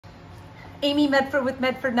Amy Medford with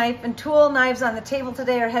Medford Knife and Tool. Knives on the table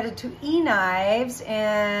today are headed to E-Knives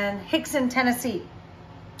in Hickson, Tennessee.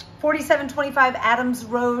 4725 Adams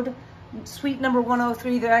Road, suite number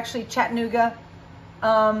 103. They're actually Chattanooga.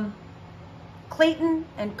 Clayton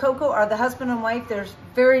and Coco are the husband and wife. They're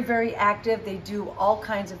very, very active. They do all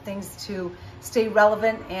kinds of things to stay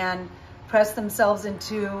relevant and press themselves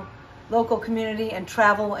into local community and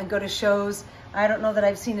travel and go to shows. I don't know that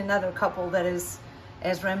I've seen another couple that is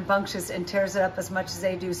as rambunctious and tears it up as much as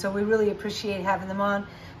they do. So we really appreciate having them on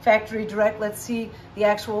Factory Direct. Let's see the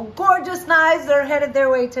actual gorgeous knives that are headed their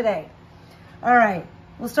way today. All right,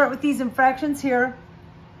 we'll start with these infractions here.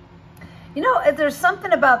 You know, there's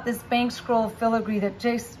something about this bank scroll filigree that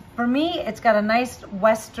just, for me, it's got a nice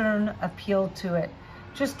Western appeal to it.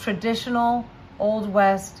 Just traditional, Old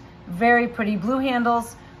West, very pretty. Blue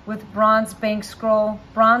handles with bronze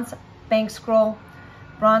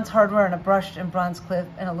hardware and a brushed and bronze clip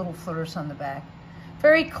and a little flourish on the back.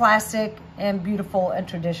 Very classic and beautiful and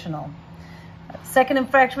traditional. Second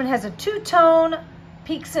infraction has a two-tone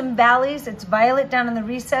peaks and valleys. It's violet down in the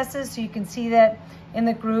recesses, so you can see that in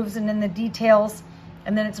the grooves and in the details.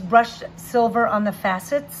 And then it's brushed silver on the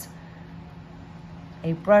facets.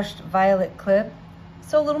 A brushed violet clip.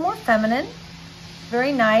 So a little more feminine.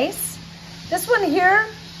 Very nice. This one here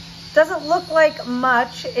doesn't look like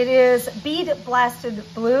much. It is bead blasted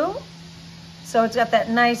blue. So it's got that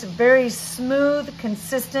nice, very smooth,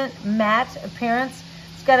 consistent, matte appearance.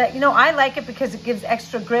 It's got a, you know, I like it because it gives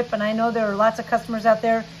extra grip, and I know there are lots of customers out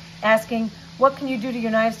there asking, what can you do to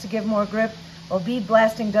your knives to give more grip? Well, bead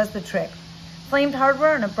blasting does the trick. Flamed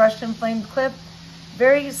hardware and a brushed and flamed clip.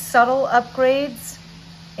 Very subtle upgrades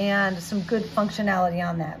and some good functionality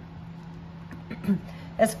on that.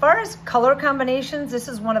 As far as color combinations, this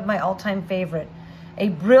is one of my all-time favorite. A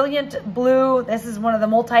brilliant blue. This is one of the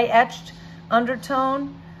multi-etched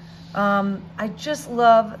undertone. I just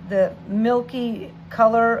love the milky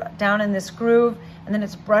color down in this groove. And then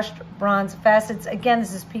it's brushed bronze facets. Again,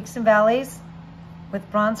 this is peaks and valleys with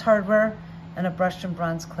bronze hardware and a brushed and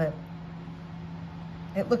bronze clip.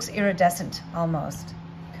 It looks iridescent almost.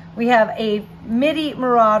 We have a MIDI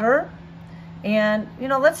Marauder. And, you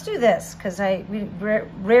know, let's do this because we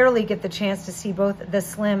rarely get the chance to see both the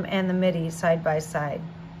slim and the MIDI side by side.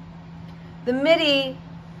 The MIDI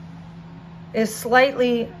is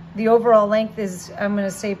slightly, the overall length is, I'm going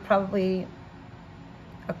to say probably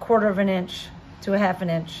 1/4 of an inch to 1/2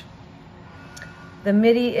 an inch. The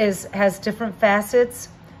MIDI has different facets.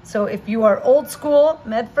 So if you are old school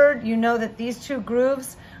Medford, you know that these two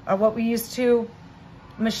grooves are what we used to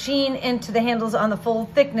machine into the handles on the full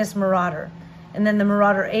thickness Marauder. And then the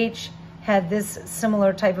Marauder H had this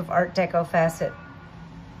similar type of Art Deco facet.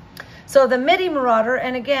 So the MIDI Marauder,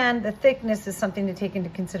 and again, the thickness is something to take into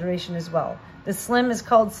consideration as well. The slim is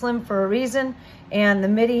called slim for a reason, and the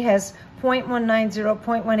MIDI has 0.190,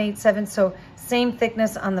 0.187, so same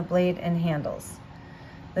thickness on the blade and handles.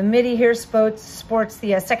 The MIDI here sports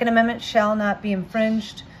the Second Amendment shall not be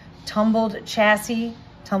infringed, tumbled chassis,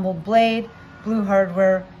 tumbled blade, blue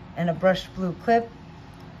hardware, and a brushed blue clip.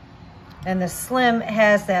 And the slim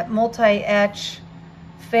has that multi-etch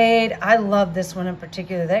fade. I love this one in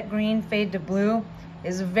particular. That green fade to blue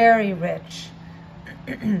is very rich.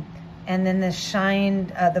 And then the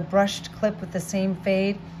shined, the brushed clip with the same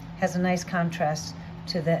fade has a nice contrast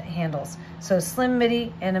to the handles. So slim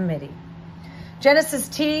MIDI and a MIDI. Genesis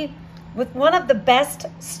T with one of the best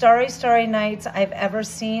Starry Nights I've ever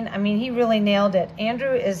seen. I mean, he really nailed it.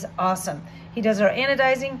 Andrew is awesome. He does our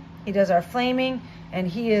anodizing, he does our flaming, and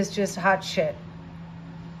he is just hot shit.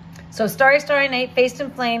 So Starry Night, faced in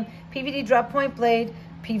flame, PVD drop point blade,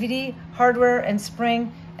 PVD hardware and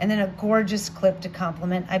spring, and then a gorgeous clip to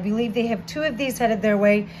complement. I believe they have 2 of these headed their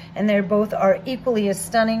way, and they both are equally as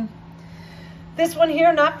stunning. This one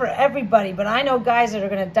here, not for everybody, but I know guys that are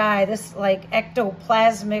gonna die. This like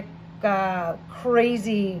ectoplasmic,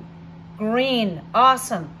 crazy green,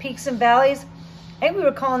 awesome. Peaks and valleys. I think we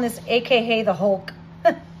were calling this AKA the Hulk.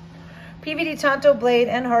 PVD Tonto blade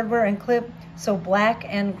and hardware and clip, so black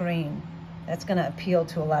and green. That's gonna appeal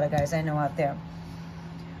to a lot of guys I know out there.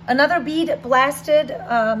 Another bead blasted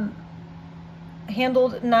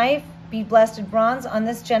handled knife, bead blasted bronze on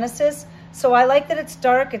this Genesis. So I like that it's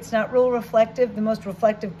dark, it's not real reflective. The most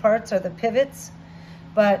reflective parts are the pivots,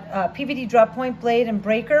 but PVD drop point blade and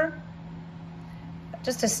breaker.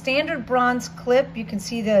 Just a standard bronze clip. You can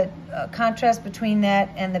see the contrast between that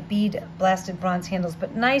and the bead blasted bronze handles,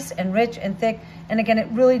 but nice and rich and thick. And again, it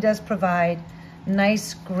really does provide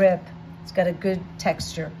nice grip. It's got a good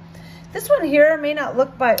texture. This one here may not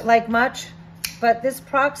look like much, but this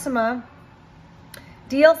Proxima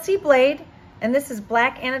DLC blade And this is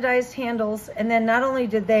black anodized handles. And then not only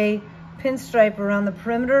did they pinstripe around the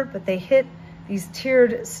perimeter, but they hit these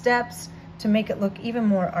tiered steps to make it look even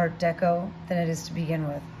more Art Deco than it is to begin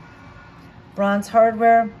with. Bronze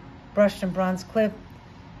hardware, brushed and bronze clip.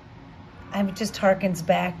 It just harkens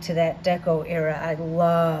back to that deco era. I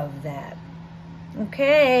love that.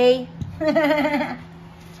 Okay.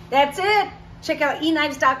 That's it. Check out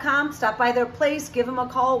eknives.com. Stop by their place. Give them a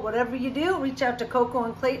call. Whatever you do, reach out to Coco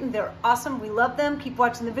and Clayton. They're awesome. We love them. Keep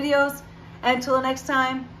watching the videos. And until next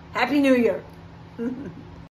time, Happy New Year.